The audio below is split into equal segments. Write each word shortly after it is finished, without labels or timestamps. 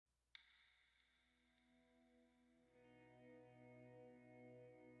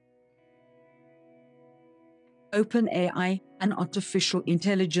OpenAI, an artificial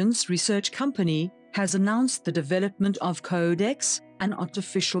intelligence research company, has announced the development of Codex, an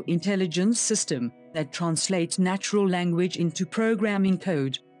artificial intelligence system that translates natural language into programming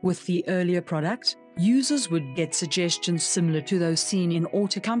code. With the earlier product, users would get suggestions similar to those seen in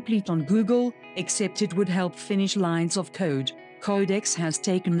autocomplete on Google, except it would help finish lines of code. Codex has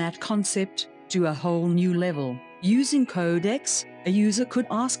taken that concept to a whole new level. Using Codex, a user could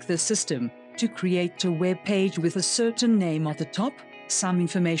ask the system to create a web page with a certain name at the top, some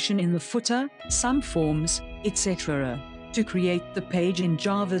information in the footer, some forms, etc. To create the page in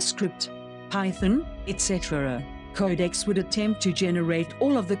JavaScript, Python, etc. Codex would attempt to generate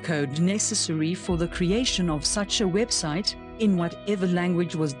all of the code necessary for the creation of such a website, in whatever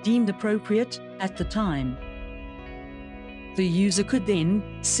language was deemed appropriate at the time. The user could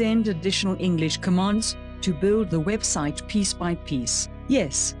then send additional English commands to build the website piece by piece.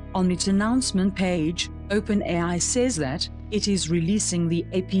 Yes, on its announcement page, OpenAI says that it is releasing the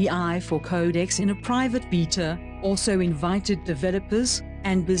API for Codex in a private beta, also invited developers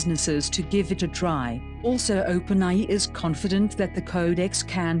and businesses to give it a try. Also, OpenAI is confident that the Codex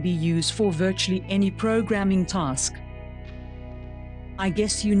can be used for virtually any programming task. I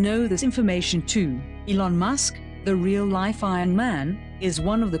guess you know this information too. Elon Musk, the real-life Iron Man, is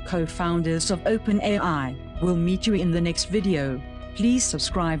one of the co-founders of OpenAI. We'll meet you in the next video. Please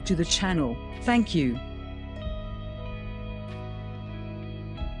subscribe to the channel. Thank you.